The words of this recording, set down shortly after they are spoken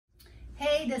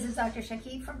Hey, this is Dr.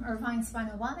 Shakib from Irvine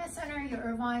Spinal Wellness Center, your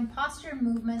Irvine Posture,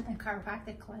 Movement, and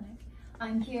Chiropractic Clinic.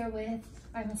 I'm here with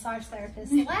my massage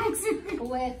therapist, Lex,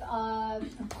 with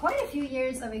quite a few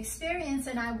years of experience,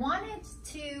 and I wanted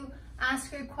to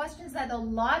ask her questions that a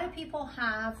lot of people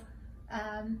have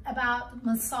about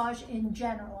massage in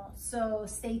general. So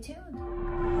stay tuned.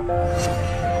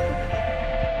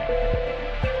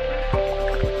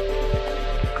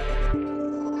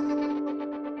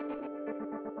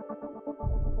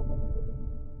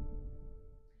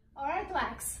 All right,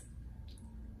 Lex,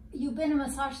 you've been a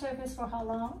massage therapist for how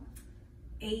long?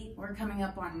 8, we're coming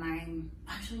up on 9.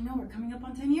 Actually, no, we're coming up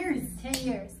on 10 years. 10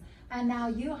 years. And now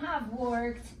you have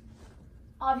worked,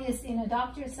 obviously, in a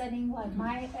doctor setting like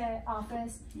my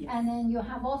office, yes. And then you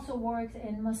have also worked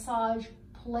in massage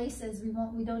places. We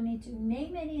don't need to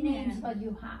name any names, but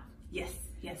you have. Yes,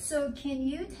 yes. So can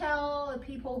you tell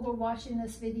people who are watching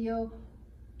this video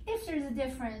if there's a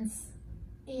difference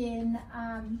in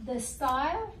the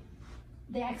style,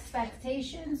 the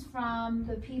expectations from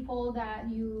the people that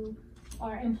you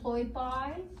are employed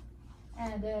by,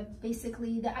 and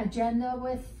basically the agenda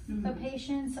with the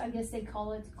patients? I guess they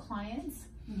call it clients.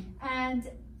 And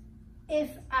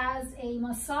if as a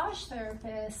massage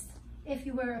therapist, if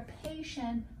you were a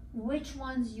patient, which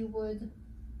ones you would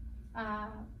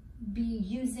be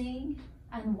using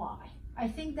and why? I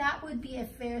think that would be a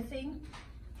fair thing,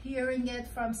 hearing it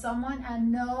from someone.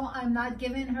 And no, I'm not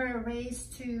giving her a raise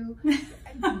to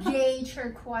gauge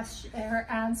her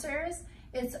answers.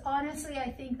 It's honestly,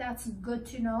 I think that's good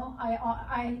to know.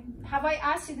 Have I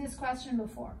asked you this question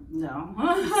before? No.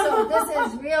 So this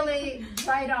is really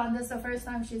right on. This is the first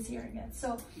time she's hearing it.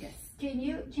 So yes. Can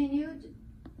you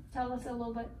tell us a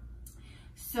little bit?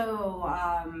 So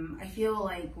I feel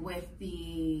like with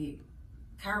the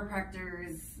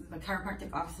chiropractors, the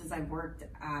chiropractic offices I've worked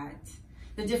at,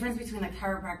 the difference between the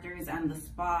chiropractors and the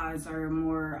spas are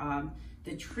more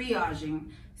the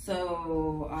triaging.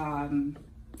 So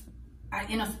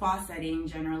in a spa setting,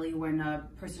 generally when a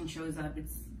person shows up,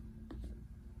 it's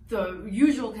the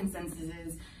usual consensus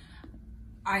is,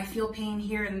 I feel pain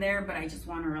here and there, but I just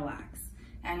want to relax.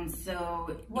 And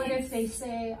so what if they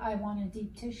say, I want a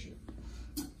deep tissue?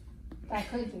 That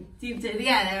could be. Deep tissue,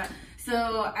 yeah.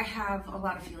 So I have a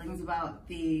lot of feelings about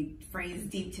the phrase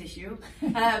deep tissue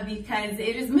because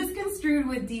it is misconstrued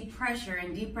with deep pressure,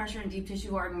 and deep pressure and deep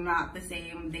tissue are not the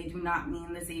same. They do not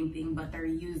mean the same thing, but they're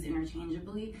used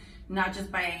interchangeably, not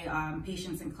just by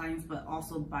patients and clients, but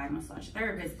also by massage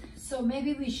therapists. So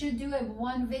maybe we should do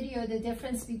one video, the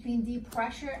difference between deep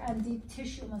pressure and deep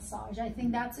tissue massage. I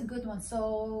think that's a good one.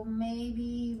 So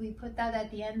maybe we put that at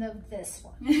the end of this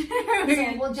one.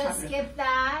 So we'll just skip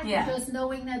that, just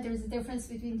knowing that there's a difference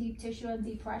between deep tissue and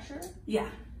deep pressure. Yeah.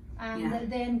 And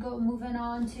then moving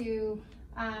on to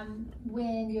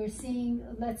when you're seeing,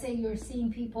 let's say you're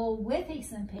seeing people with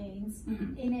aches and pains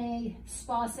in a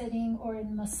spa setting or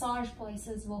in massage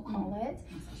places, we'll call it.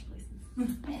 Massage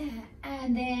places.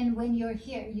 And then when you're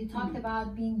here, you talked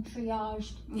about being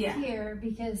triaged here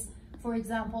because, for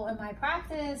example, in my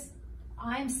practice,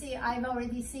 I've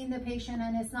already seen the patient,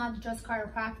 and it's not just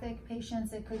chiropractic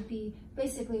patients. It could be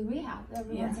basically rehab.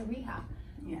 Everyone's a rehab.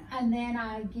 Yeah. And then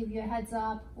I give you a heads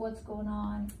up what's going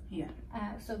on. Yeah.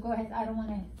 So go ahead. I don't want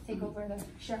to take over the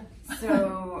show.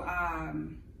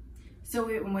 So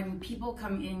when people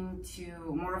come into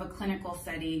more of a clinical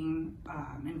setting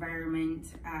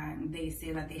environment and they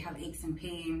say that they have aches and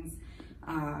pains,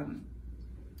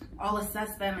 I'll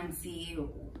assess them and see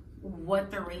what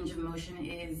their range of motion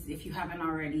is if you haven't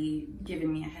already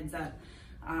given me a heads up.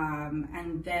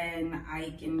 And then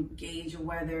I can gauge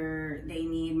whether they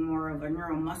need more of a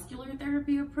neuromuscular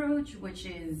therapy approach, which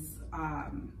is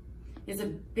a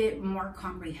bit more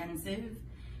comprehensive,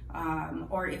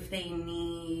 or if they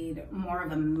need more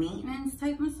of a maintenance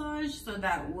type massage. So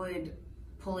that would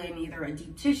pull in either a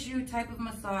deep tissue type of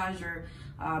massage or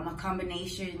a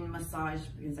combination massage,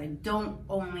 because I don't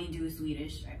only do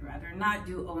Swedish. I'd rather not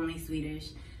do only Swedish,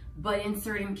 but in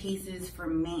certain cases for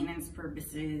maintenance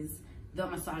purposes, the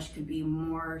massage could be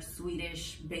more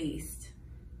Swedish based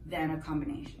than a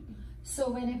combination. So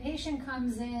when a patient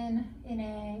comes in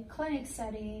a clinic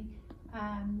setting,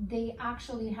 they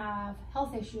actually have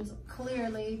health issues,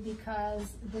 clearly,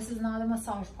 because this is not a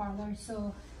massage parlor.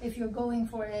 So if you're going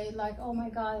for a, like, oh my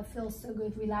God, it feels so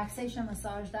good, relaxation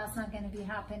massage, that's not going to be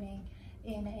happening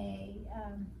in a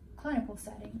clinical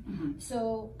setting.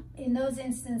 So in those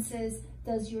instances,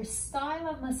 does your style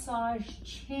of massage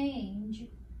change?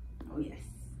 Oh yes.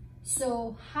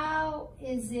 So how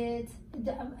is it,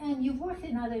 and you've worked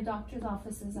in other doctors'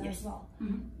 offices as well.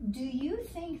 Do you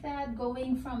think that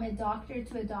going from a doctor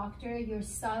to a doctor, your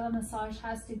style of massage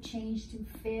has to change to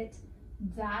fit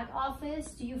that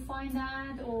office? Do you find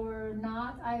that or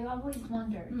not? I always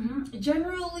wondered.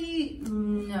 Generally,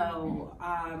 no.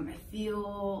 I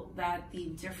feel that the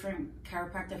different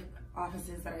chiropractic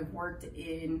offices that I've worked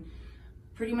in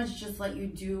pretty much just let you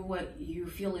do what you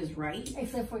feel is right.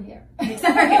 Except for here.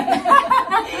 Except for here.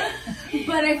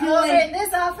 But I feel like in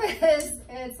this office,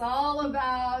 it's all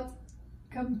about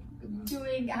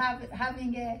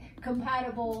having a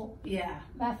compatible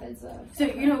methods of. So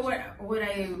you know what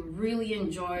I really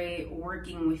enjoy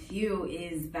working with you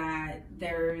is that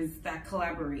there's that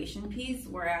collaboration piece,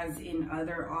 whereas in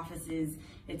other offices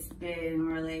it's been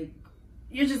more like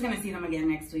you're just gonna see them again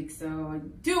next week, so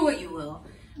do what you will.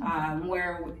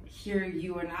 Where here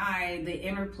you and I, the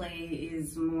interplay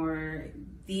is more,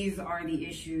 these are the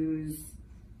issues,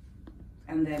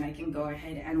 and then I can go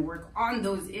ahead and work on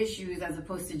those issues as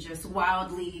opposed to just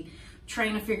wildly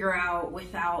trying to figure out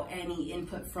without any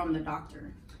input from the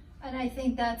doctor. And I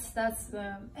think that's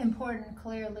important,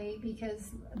 clearly, because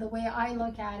the way I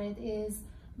look at it is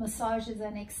massage is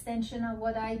an extension of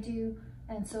what I do.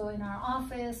 And so in our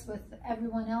office with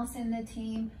everyone else in the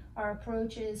team, our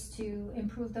approach is to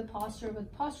improve the posture with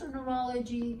postural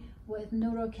neurology, with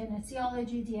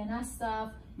neurokinesiology, DNS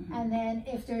stuff. And then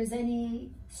if there's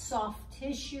any soft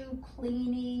tissue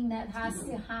cleaning that has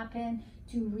to happen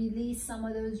to release some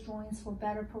of those joints for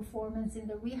better performance in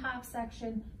the rehab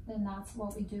section, then that's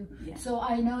what we do. So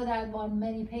I know that on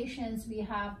many patients, we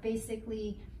have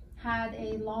basically had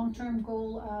a long-term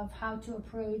goal of how to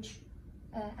approach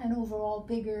an overall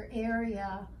bigger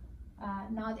area,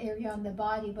 not area on the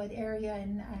body, but area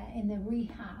in the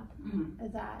rehab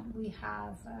that we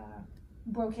have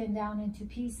broken down into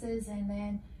pieces. And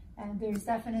then there's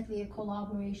definitely a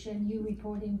collaboration, you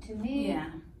reporting to me,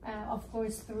 of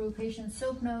course through patient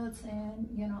soap notes, and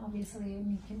obviously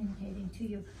me communicating to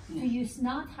you. Do you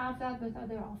not have that with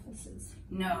other offices?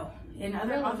 No, in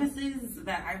other offices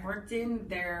that I've worked in,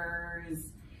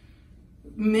 there's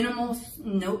minimal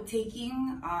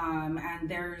note-taking, and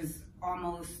there's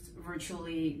almost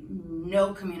virtually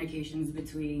no communications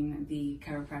between the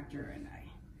chiropractor and I.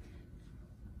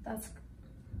 That's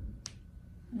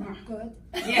not good.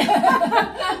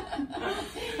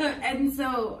 And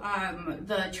so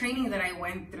the training that I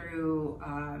went through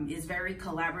is very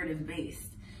collaborative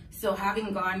based. So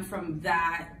having gone from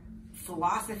that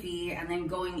philosophy and then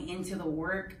going into the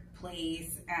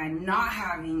workplace and not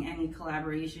having any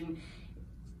collaboration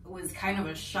was kind of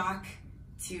a shock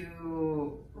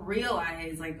to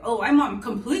realize, like, oh, I'm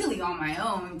completely on my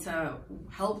own to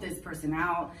help this person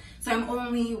out. So I'm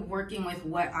only working with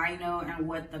what I know and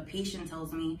what the patient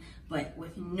tells me, but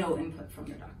with no input from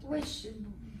the doctor. Which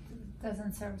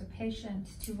doesn't serve the patient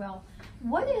too well.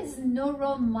 What is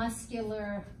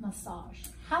neuromuscular massage?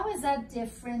 How is that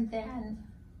different than,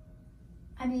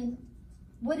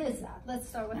 what is that? Let's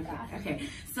start with that. Okay,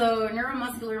 so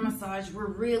neuromuscular massage, we're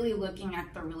really looking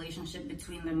at the relationship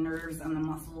between the nerves and the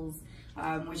muscles,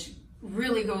 which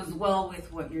really goes well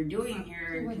with what you're doing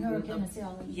here. With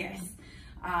neurokinesiology. Yes.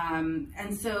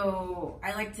 And so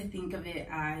I like to think of it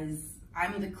as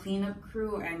I'm the cleanup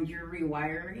crew and you're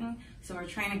rewiring. So we're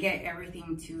trying to get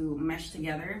everything to mesh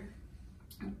together.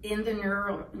 In the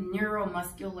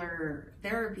neuromuscular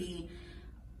therapy,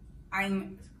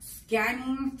 I'm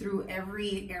scanning through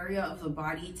every area of the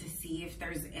body to see if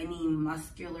there's any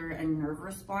muscular and nerve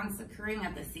response occurring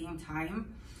at the same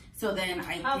time. So then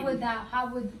what would that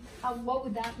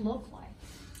look like?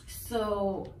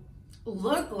 So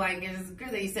look like is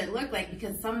good that you said look like,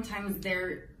 because sometimes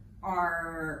there's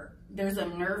a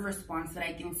nerve response that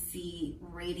I can see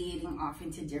radiating off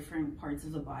into different parts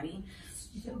of the body.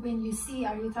 When you see,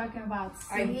 are you talking about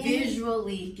seeing? I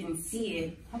visually can see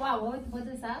it. Wow, what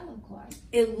does that look like?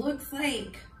 It looks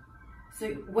like, so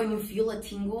when you feel a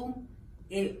tingle,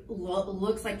 it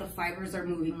looks like the fibers are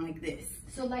moving like this.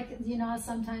 So like,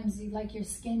 sometimes like your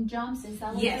skin jumps, is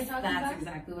that what you're talking about? Yes, that's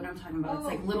exactly what I'm talking about. It's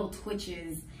like little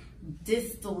twitches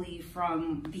distally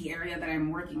from the area that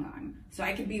I'm working on. So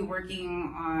I could be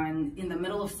working in the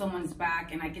middle of someone's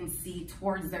back and I can see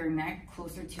towards their neck,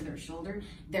 closer to their shoulder,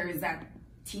 there is that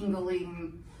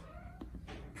tingling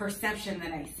perception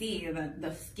that I see, that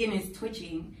the skin is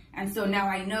twitching. And so now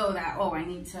I know that, oh, I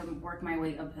need to work my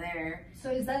way up there. So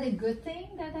is that a good thing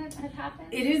that had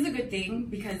happened? It is a good thing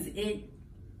because it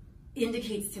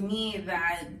indicates to me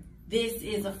that this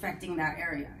is affecting that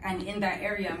area. And in that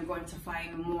area, I'm going to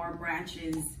find more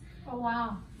branches. Oh,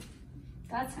 wow.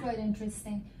 That's quite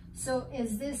interesting. So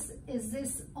is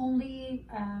this only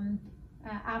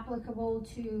applicable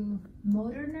to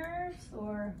motor nerves,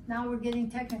 or now we're getting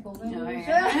technical? Maybe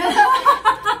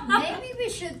we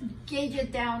should gauge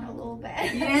it down a little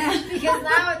bit. Yeah. Because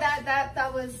now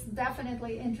that was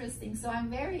definitely interesting. So I'm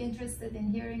very interested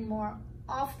in hearing more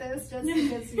of this, just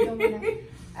because you don't want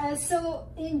to. So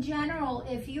in general,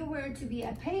 if you were to be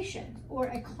a patient or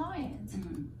a client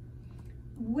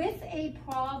with a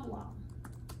problem,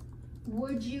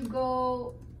 would you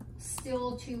go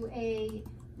still to a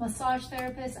massage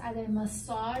therapist at a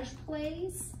massage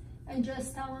place and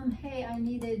just tell them, hey, I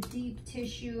need a deep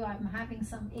tissue, I'm having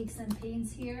some aches and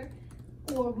pains here?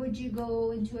 Or would you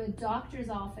go into a doctor's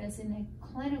office in a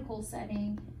clinical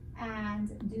setting and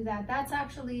do that?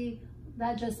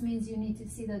 That just means you need to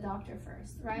see the doctor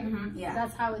first, right? Yeah.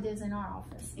 That's how it is in our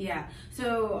office. Yeah.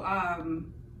 So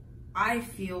I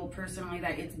feel personally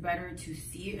that it's better to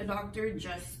see a doctor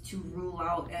just to rule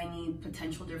out any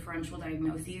potential differential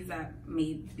diagnoses that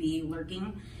may be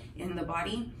lurking in the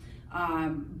body.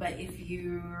 But if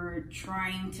you're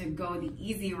trying to go the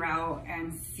easy route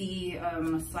and see a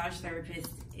massage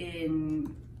therapist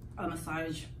in a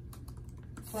massage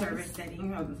service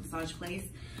setting or the massage place,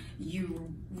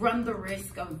 you run the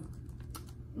risk of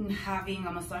having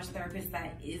a massage therapist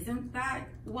that isn't that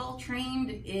well trained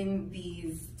in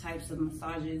these types of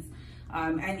massages.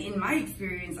 And in my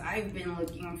experience, I've been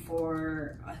looking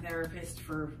for a therapist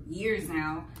for years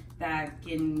now that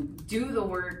can do the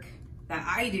work that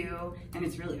I do, and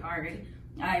it's really hard.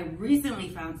 I recently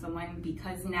found someone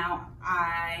because now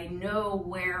I know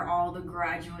where all the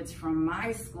graduates from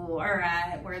my school are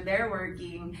at, where they're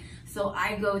working. So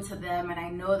I go to them and I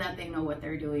know that they know what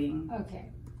they're doing.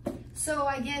 Okay. So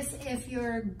I guess if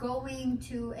you're going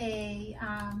to a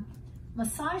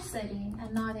massage setting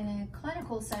and not in a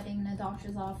clinical setting in a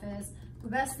doctor's office, the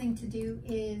best thing to do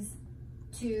is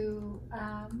to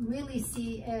really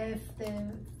see if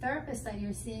the therapist that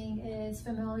you're seeing is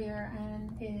familiar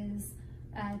and is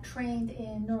trained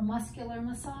in neuromuscular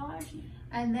massage,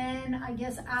 and then I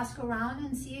guess ask around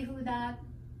and see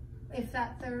if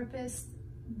that therapist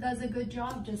does a good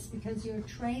job. Just because you're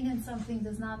trained in something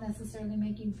does not necessarily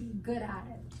make you be good at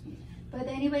it. But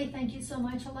anyway, thank you so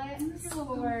much, Alex,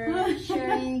 for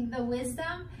sharing the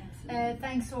wisdom.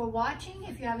 Thanks for watching.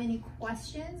 If you have any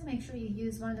questions, make sure you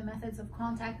use one of the methods of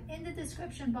contact in the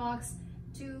description box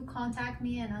to contact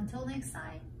me. And until next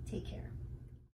time, take care.